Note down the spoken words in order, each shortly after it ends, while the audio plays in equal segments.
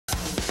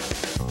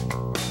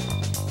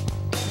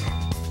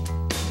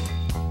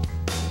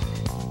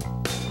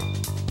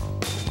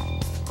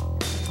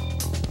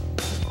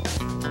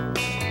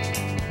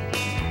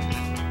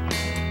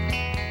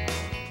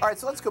right,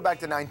 so let's go back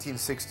to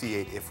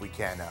 1968 if we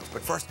can now.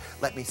 But first,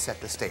 let me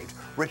set the stage.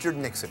 Richard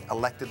Nixon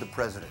elected the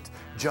president.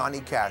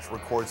 Johnny Cash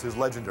records his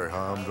legendary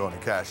 "I'm Johnny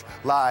Cash"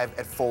 live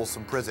at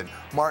Folsom Prison.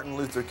 Martin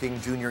Luther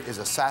King Jr. is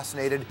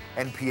assassinated,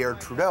 and Pierre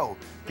Trudeau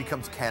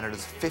becomes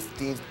Canada's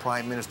 15th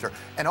Prime Minister.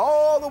 And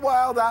all the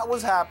while that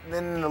was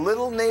happening in a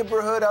little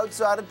neighborhood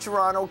outside of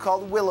Toronto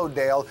called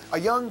Willowdale, a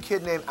young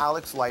kid named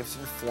Alex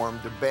Lifeson formed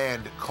a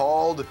band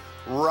called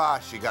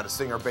Rush. You got a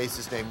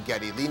singer-bassist named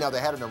Geddy Lee. Now, they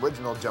had an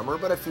original drummer,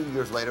 but a few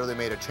years later they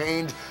made a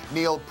change.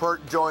 Neil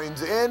Peart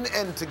joins in,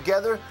 and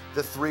together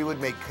the three would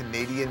make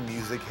Canadian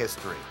music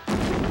history.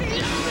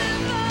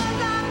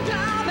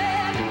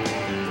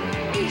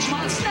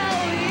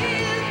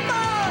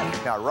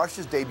 Now,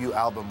 Rush's debut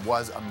album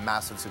was a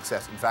massive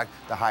success. In fact,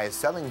 the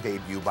highest-selling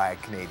debut by a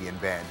Canadian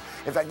band.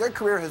 In fact, their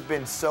career has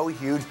been so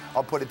huge,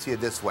 I'll put it to you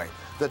this way.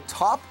 The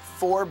top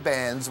 4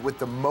 bands with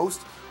the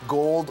most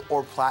gold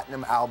or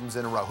platinum albums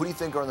in a row. Who do you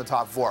think are in the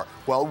top 4?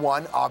 Well,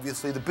 1,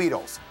 obviously, the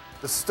Beatles,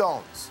 the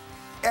Stones,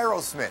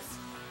 Aerosmith,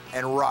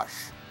 and Rush.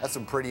 That's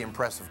some pretty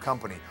impressive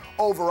company.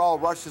 Overall,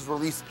 Rush has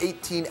released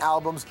 18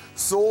 albums,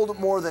 sold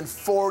more than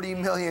 40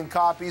 million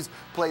copies,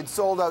 played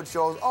sold-out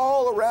shows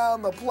all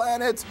around the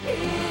planet.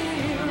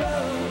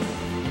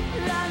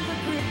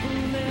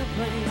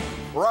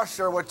 Rush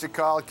are what you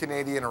call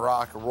Canadian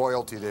rock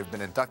royalty. They've been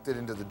inducted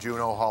into the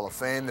Juno Hall of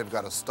Fame. They've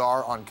got a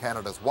star on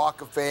Canada's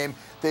Walk of Fame.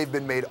 They've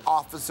been made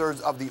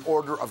officers of the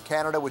Order of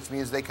Canada, which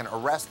means they can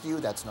arrest you.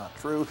 That's not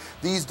true.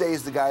 These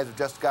days, the guys have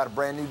just got a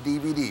brand new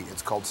DVD.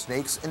 It's called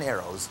Snakes and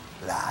Arrows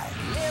Live.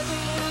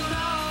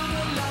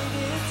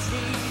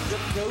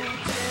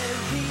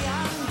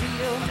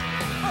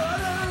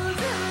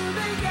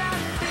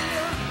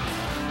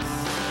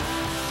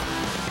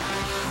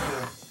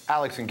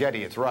 Alex and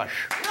Geddy, it's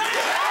Rush.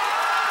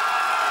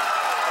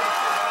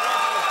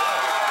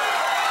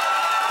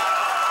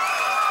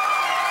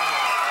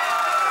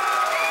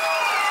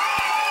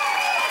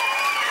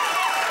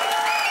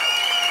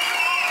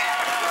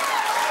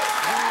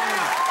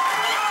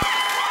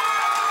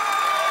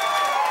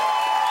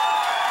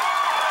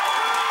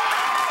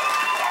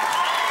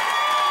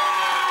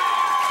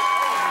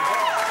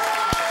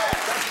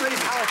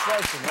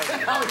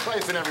 Alex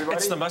Lifeson, everybody.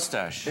 It's the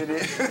mustache. It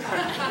is.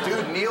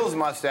 Dude, Neil's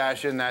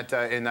mustache in that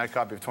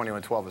copy of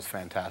 2112 is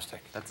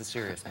fantastic. That's a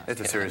serious mustache.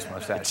 It's a serious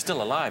mustache. It's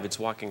still alive. It's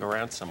walking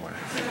around somewhere.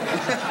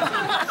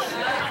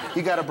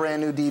 You got a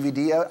brand new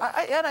DVD out.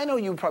 And I know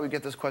you probably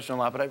get this question a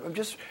lot, but I'm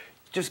just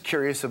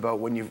curious about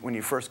when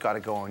you first got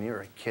it going. You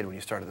were a kid when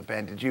you started the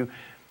band. Did you?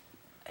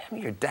 I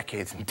mean, you're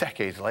decades and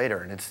decades later,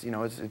 and it's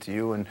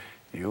you and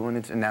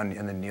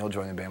then Neil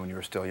joined the band when you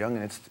were still young,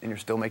 and you're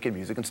still making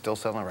music and still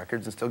selling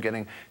records and still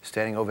getting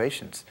standing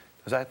ovations.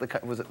 Did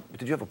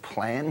you have a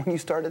plan when you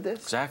started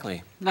this?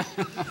 Exactly. It's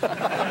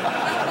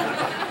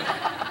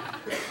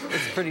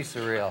pretty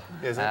surreal.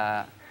 Is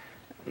it?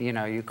 You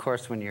know, of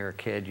course, when you're a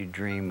kid, you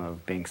dream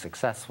of being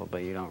successful,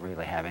 but you don't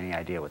really have any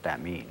idea what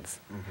that means.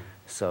 Mm-hmm.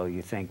 So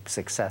you think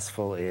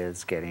successful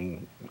is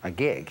getting a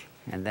gig,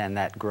 and then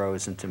that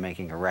grows into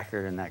making a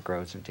record, and that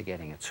grows into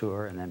getting a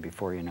tour, and then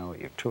before you know it,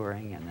 you're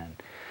touring, and then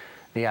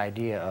the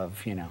idea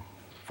of,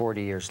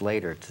 40 years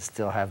later to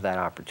still have that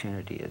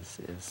opportunity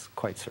is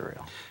quite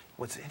surreal.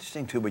 What's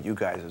interesting, too, about you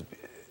guys is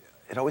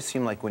it always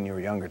seemed like when you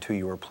were younger, too,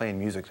 you were playing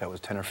music that was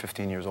 10 or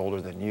 15 years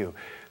older than you.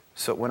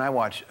 So when I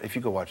watch, if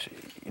you go watch,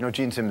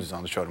 Gene Simmons is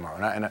on the show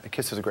tomorrow, and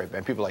Kiss is a great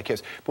band. People like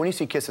Kiss. But when you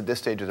see Kiss at this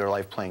stage of their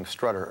life playing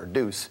Strutter or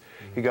Deuce,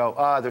 you go,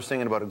 they're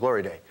singing about a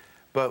glory day.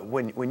 But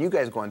when you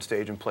guys go on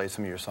stage and play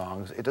some of your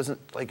songs, it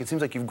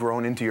seems like you've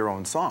grown into your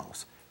own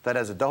songs. That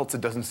as adults,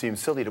 it doesn't seem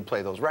silly to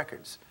play those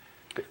records.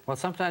 Well,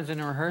 sometimes in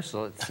a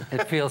rehearsal,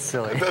 it feels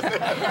silly.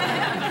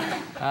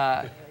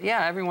 Yeah,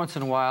 every once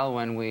in a while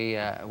when we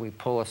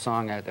pull a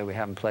song out that we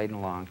haven't played in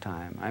a long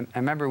time. I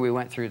remember we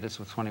went through this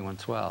with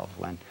 2112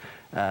 when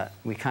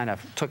we kind of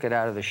took it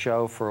out of the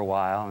show for a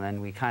while, and then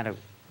we kind of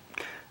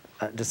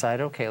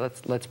decided, okay,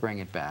 let's bring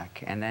it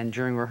back. And then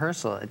during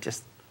rehearsal, it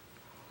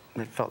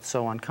felt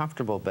so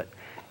uncomfortable. But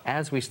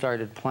as we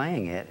started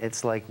playing it,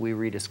 it's like we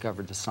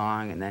rediscovered the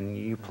song, and then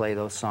you play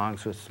those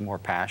songs with more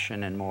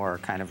passion and more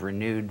kind of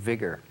renewed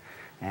vigor,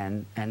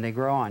 and they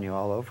grow on you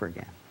all over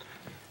again.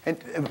 And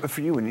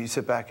for you, when you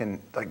sit back and,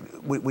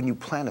 when you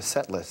plan a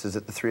set list, is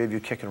it the three of you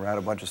kicking around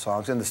a bunch of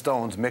songs? And the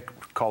Stones, Mick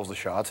calls the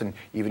shots, and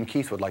even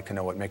Keith would like to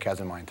know what Mick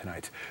has in mind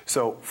tonight.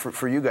 So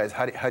for you guys,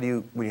 how do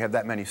you, when you have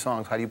that many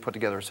songs, how do you put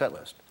together a set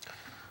list?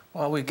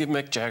 Well, we give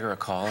Mick Jagger a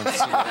call and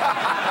see.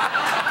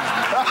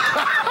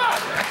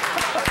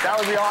 That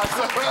would be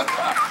awesome.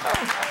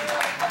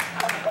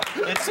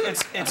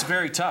 It's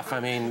very tough. I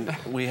mean,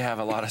 we have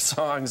a lot of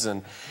songs,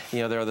 and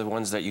they're the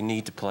ones that you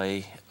need to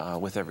play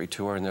with every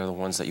tour, and they're the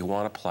ones that you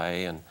want to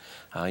play, and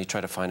you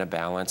try to find a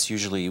balance.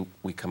 Usually,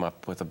 we come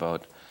up with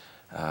about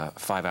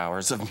 5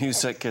 hours of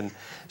music and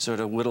sort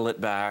of whittle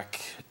it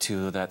back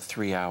to that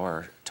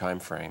 3-hour time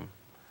frame.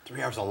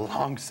 3 hours, a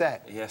long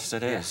set. Yes,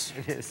 it is.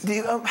 It is. Do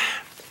you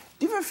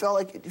ever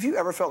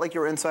felt like you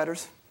were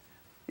insiders?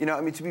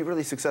 I mean, to be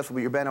really successful,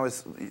 but your band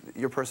always,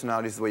 your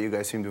personality is the way you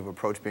guys seem to have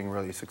approached being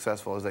really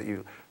successful, is that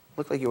you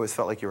Looked like you always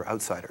felt like you were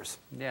outsiders.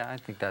 Yeah, I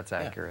think that's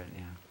accurate,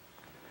 yeah.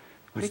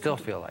 We still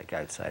feel like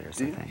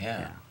outsiders, I think.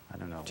 Yeah. I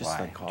don't know why. Just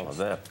like all of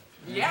that.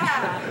 Yeah.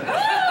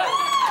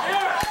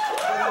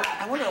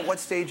 I wonder at what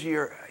stage of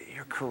your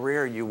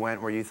career you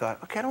went where you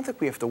thought, okay, I don't think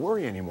we have to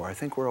worry anymore. I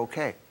think we're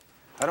okay.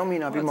 I don't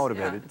mean not be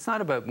motivated. It's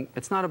not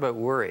about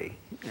worry.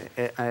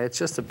 It's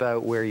just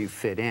about where you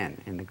fit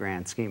in the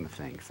grand scheme of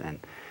things. And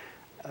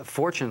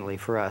fortunately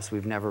for us,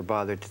 we've never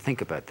bothered to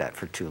think about that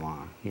for too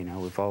long. You know,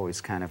 we've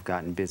always kind of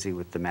gotten busy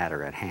with the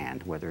matter at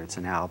hand, whether it's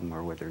an album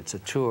or whether it's a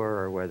tour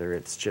or whether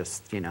it's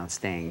just, you know,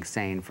 staying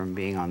sane from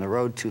being on the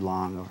road too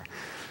long. Or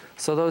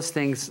so those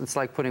things, it's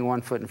like putting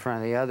one foot in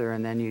front of the other,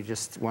 and then you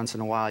just, once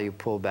in a while, you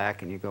pull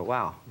back and you go,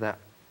 wow,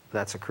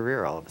 that's a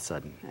career all of a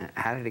sudden.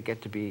 How did it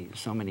get to be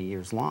so many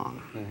years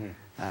long?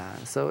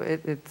 So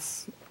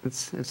it's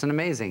an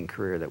amazing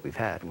career that we've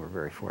had, and we're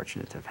very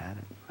fortunate to have had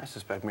it. I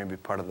suspect maybe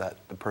part of that,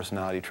 the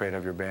personality trait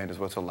of your band, is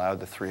what's allowed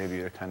the three of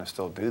you to kind of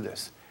still do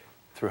this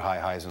through high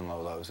highs and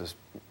low lows. Is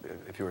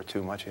if you were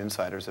too much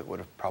insiders, it would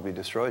have probably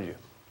destroyed you.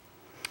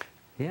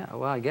 Yeah,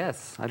 well, I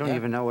guess. I don't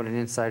even know what an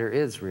insider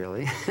is,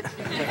 really.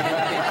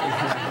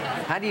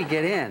 How do you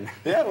get in?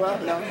 Yeah, well,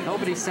 no.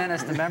 Nobody sent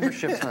us the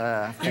membership You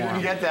form.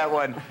 didn't get that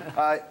one.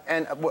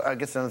 And I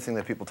guess another thing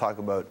that people talk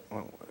about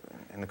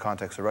in the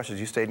context of Rush is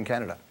you stayed in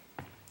Canada.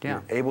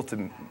 Yeah. You're able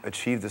to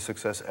achieve the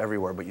success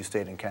everywhere, but you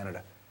stayed in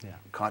Canada. Yeah.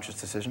 Conscious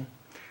decision?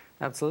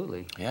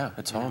 Absolutely. Yeah,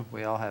 it's home.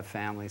 We all have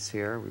families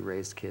here. We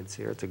raised kids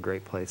here. It's a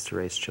great place to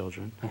raise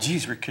children.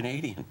 Geez, we're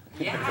Canadian.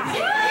 Yeah.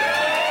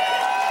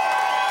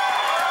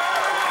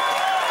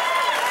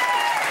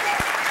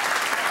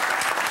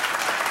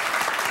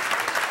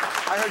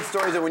 I heard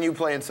stories that when you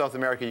play in South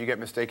America, you get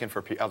mistaken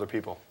for other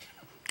people.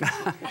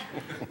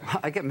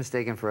 I get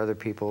mistaken for other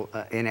people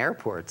in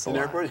airports a lot.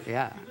 In airports?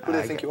 Yeah. Who do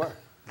they think you are?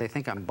 They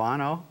think I'm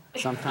Bono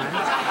sometimes.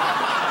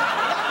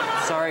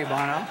 Sorry,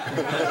 Bono.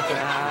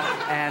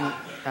 And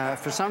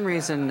for some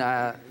reason,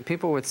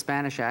 people with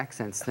Spanish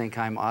accents think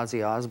I'm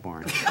Ozzy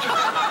Osbourne.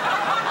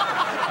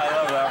 I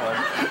love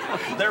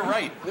that one. They're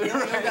right.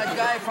 You're that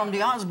guy from the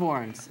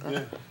Osbournes.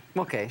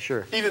 Okay,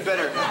 sure. Even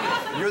better,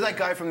 you're that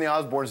guy from the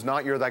Osbournes,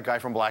 not you're that guy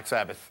from Black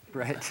Sabbath.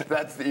 Right.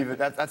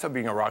 That's how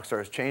being a rock star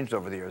has changed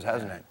over the years,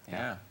 hasn't it?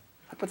 Yeah. How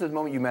about the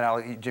moment you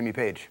met Jimmy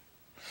Page?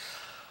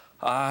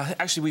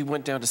 Actually, we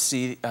went down to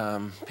see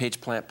Page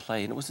Plant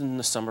play, and it was in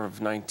the summer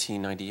of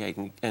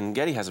 1998. And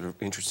Geddy has an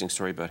interesting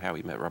story about how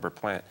he met Robert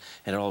Plant,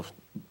 and it all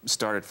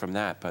started from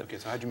that. But Okay,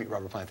 so how'd you meet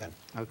Robert Plant then?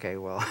 Okay,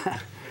 well,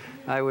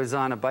 I was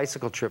on a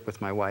bicycle trip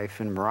with my wife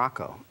in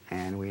Morocco,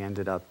 and we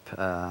ended up,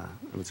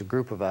 it was a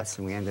group of us,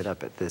 and we ended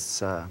up at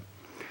this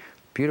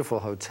beautiful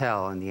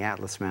hotel in the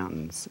Atlas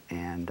Mountains,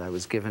 and I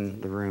was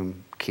given the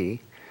room key.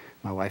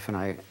 My wife and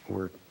I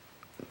were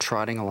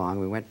trotting along.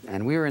 We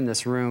were in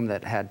this room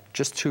that had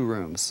just two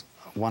rooms,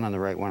 one on the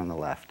right, one on the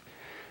left.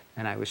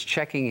 And I was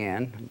checking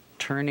in,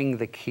 turning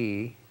the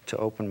key to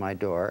open my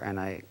door, and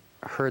I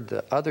heard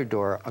the other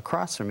door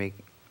across from me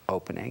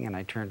opening, and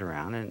I turned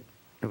around, and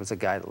it was a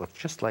guy that looked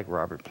just like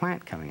Robert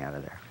Plant coming out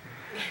of there.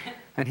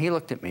 And he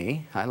looked at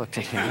me, I looked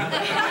at him,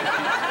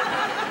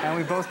 and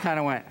we both kind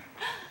of went,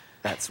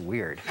 that's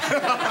weird.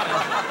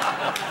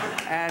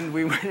 And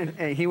we went,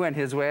 he went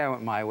his way, I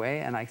went my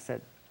way, and I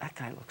said, that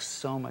guy looks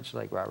so much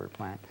like Robert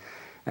Plant.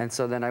 And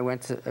so then I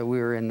went to, we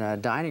were in the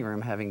dining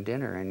room having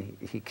dinner, and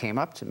he came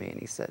up to me and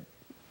he said,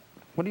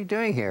 what are you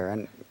doing here?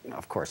 And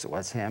of course it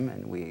was him,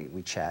 and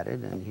we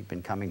chatted, and he'd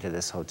been coming to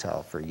this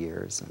hotel for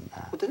years. And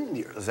Well,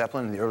 didn't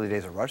Zeppelin in the early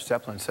days of Rush,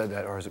 Zeppelin said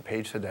that, or is it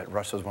Page said that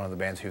Rush was one of the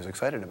bands he was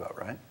excited about,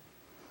 right?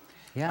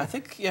 yeah. I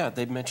think, yeah,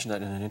 they mentioned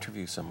that in an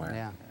interview somewhere.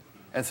 Yeah.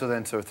 And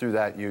so through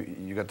that,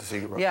 you got to see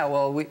Rush. Yeah,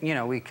 well,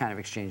 we kind of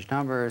exchanged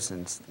numbers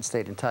and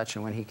stayed in touch,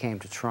 and when he came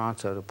to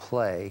Toronto to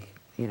play,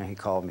 he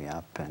called me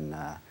up, and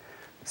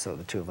so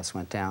the two of us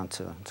went down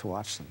to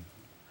watch them.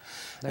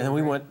 And then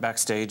we went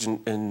backstage,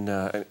 and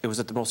it was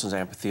at the Molson's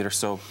Amphitheater,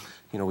 so,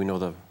 we know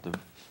the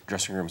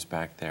dressing room's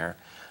back there.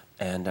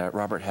 And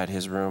Robert had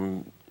his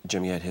room,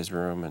 Jimmy had his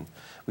room, and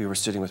we were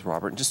sitting with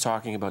Robert and just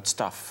talking about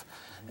stuff.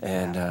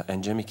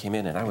 And Jimmy came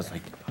in, and I was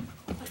like...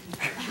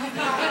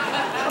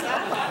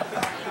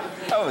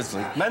 I was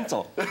like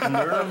mental,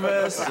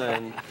 nervous,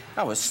 and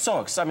I was so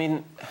excited. I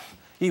mean,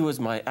 he was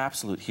my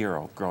absolute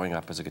hero growing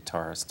up as a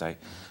guitarist.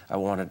 I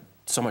wanted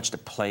so much to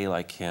play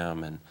like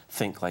him and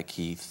think like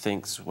he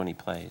thinks when he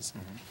plays.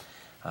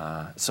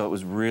 So it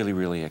was really,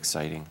 really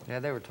exciting. Yeah,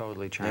 they were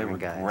totally They charming were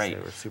guys. great.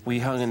 They were super We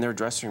hung nice. in their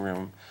dressing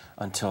room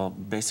until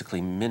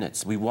basically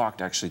minutes. We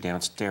walked actually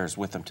downstairs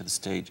with them to the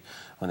stage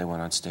when they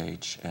went on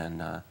stage.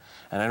 And I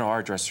know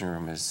our dressing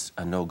room is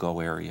a no-go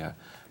area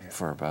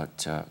for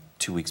about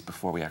 2 weeks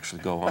before we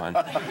actually go on.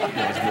 It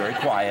was very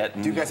quiet.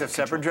 Do you guys have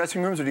separate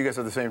dressing rooms, or do you guys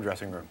have the same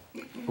dressing room?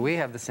 We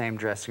have the same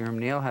dressing room.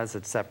 Neil has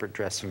a separate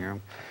dressing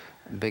room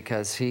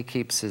because he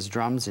keeps his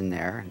drums in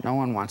there. No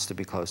one wants to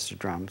be close to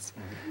drums.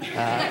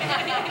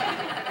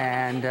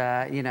 And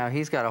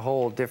he's got a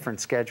whole different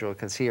schedule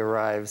because he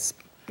arrives,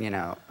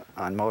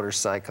 on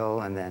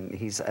motorcycle, and then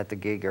he's at the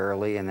gig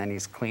early, and then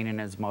he's cleaning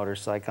his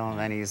motorcycle, and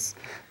then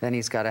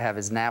he's got to have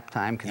his nap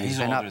time because He's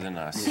been older up. than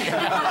us.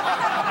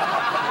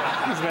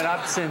 He's been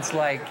up since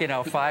like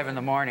 5 in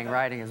the morning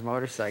riding his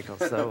motorcycle.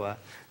 So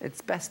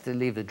it's best to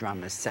leave the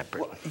drummers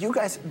separate. Well, do you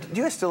guys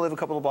still live a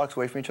couple of blocks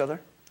away from each other?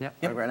 Yep.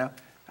 Like right now?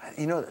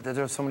 You know,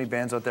 there are so many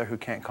bands out there who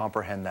can't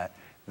comprehend that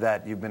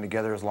you've been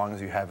together as long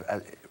as you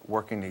have,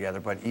 working together,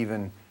 but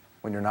even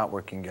when you're not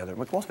working together,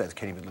 like most bands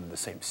can't even live in the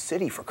same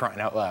city for crying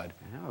out loud.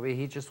 I know,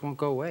 he just won't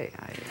go away.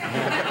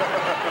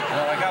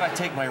 Well, I gotta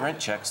take my rent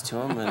checks to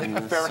him,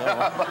 and Fair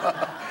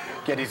enough.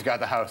 Geddy's got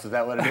the house. Is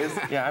that what it is?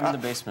 Yeah, I'm in the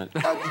basement.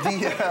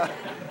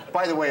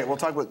 By the way, we'll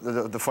talk about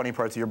the funny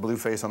parts of your blue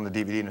face on the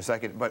DVD in a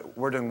second. But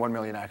we're doing 1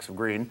 million acts of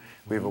green.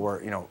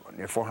 We're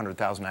near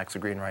 400,000 acts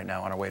of green right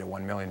now on our way to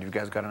 1 million. You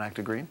guys got an act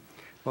of green?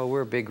 Well,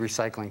 we're a big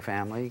recycling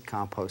family,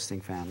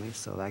 composting family,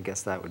 so I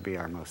guess that would be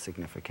our most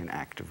significant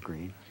act of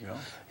green.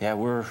 Yeah,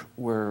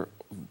 we're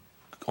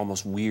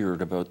almost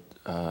weird about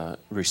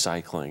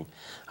recycling.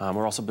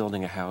 We're also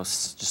building a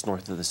house just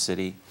north of the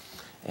city,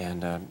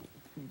 and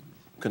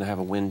going to have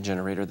a wind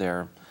generator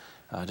there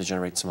to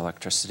generate some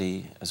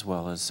electricity, as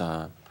well as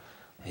a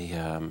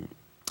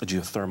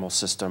geothermal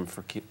system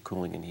for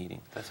cooling and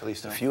heating. That's at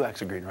least a few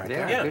acts of green right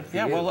there. Yeah, good for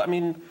yeah. you. Well, I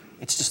mean,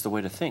 it's just the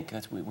way to think.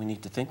 We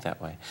need to think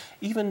that way.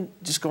 Even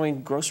just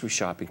going grocery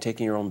shopping,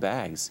 taking your own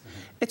bags,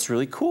 it's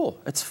really cool.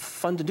 It's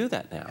fun to do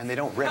that now. And they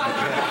don't rip. The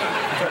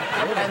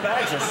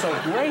bags are so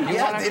great.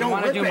 You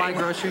want to do my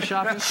grocery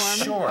shopping for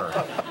me? Sure.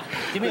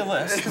 Give me a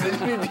list.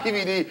 The new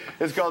DVD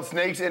is called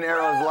Snakes and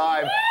Arrows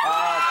Live.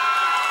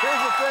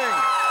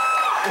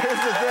 Here's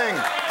the thing.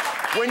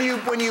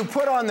 When you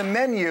put on the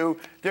menu,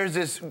 there's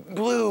this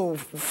blue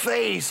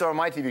face, or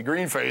my TV,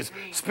 green face,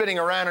 spinning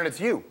around, and it's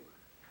you.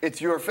 It's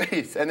your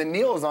face. And then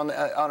Neil is on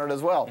it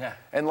as well. Yeah.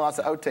 And lots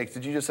of outtakes.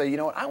 Did you just say, you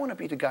know what, I want to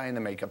be the guy in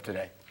the makeup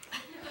today?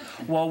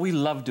 Well, we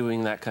love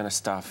doing that kind of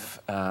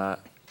stuff.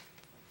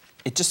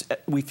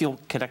 We feel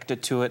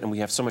connected to it, and we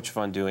have so much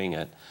fun doing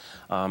it.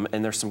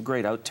 And there's some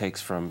great outtakes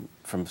from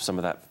some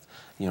of that,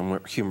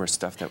 more humorous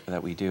stuff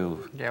that we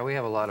do. Yeah, we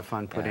have a lot of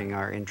fun putting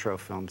our intro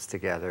films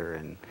together,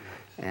 and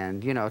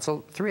it's a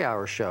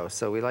 3-hour show,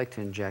 so we like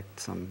to inject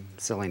some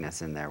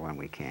silliness in there when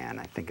we can.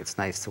 I think it's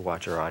nice to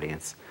watch our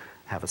audience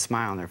have a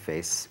smile on their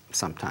face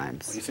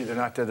sometimes. You see, they're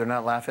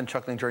not laughing,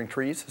 chuckling during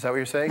trees. Is that what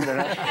you're saying? They're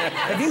not.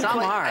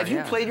 Have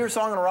you played your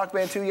song in a Rock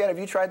Band 2 yet? Have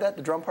you tried that,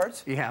 the drum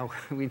parts? Yeah,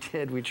 we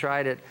did. We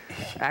tried it.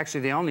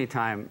 Actually, the only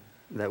time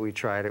that we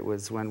tried it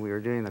was when we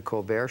were doing the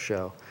Colbert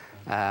Show.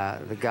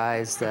 The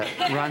guys that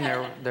run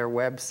their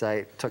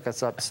website took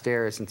us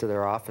upstairs into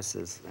their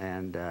offices,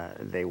 and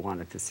they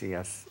wanted to see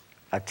us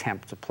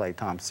attempt to play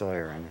Tom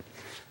Sawyer, and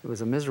it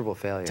was a miserable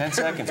failure. 10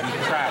 seconds, we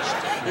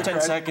crashed.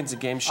 10 seconds, the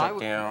game shut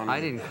down. I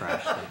didn't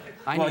crash.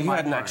 Well, you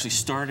hadn't actually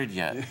started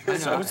yet.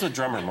 So I was the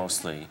drummer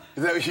mostly.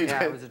 Is that what you did?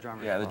 Yeah, I was a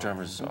drummer. Yeah, the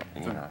drummers,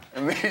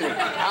 Amazing.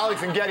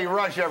 Alex and Geddy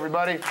Rush,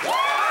 everybody.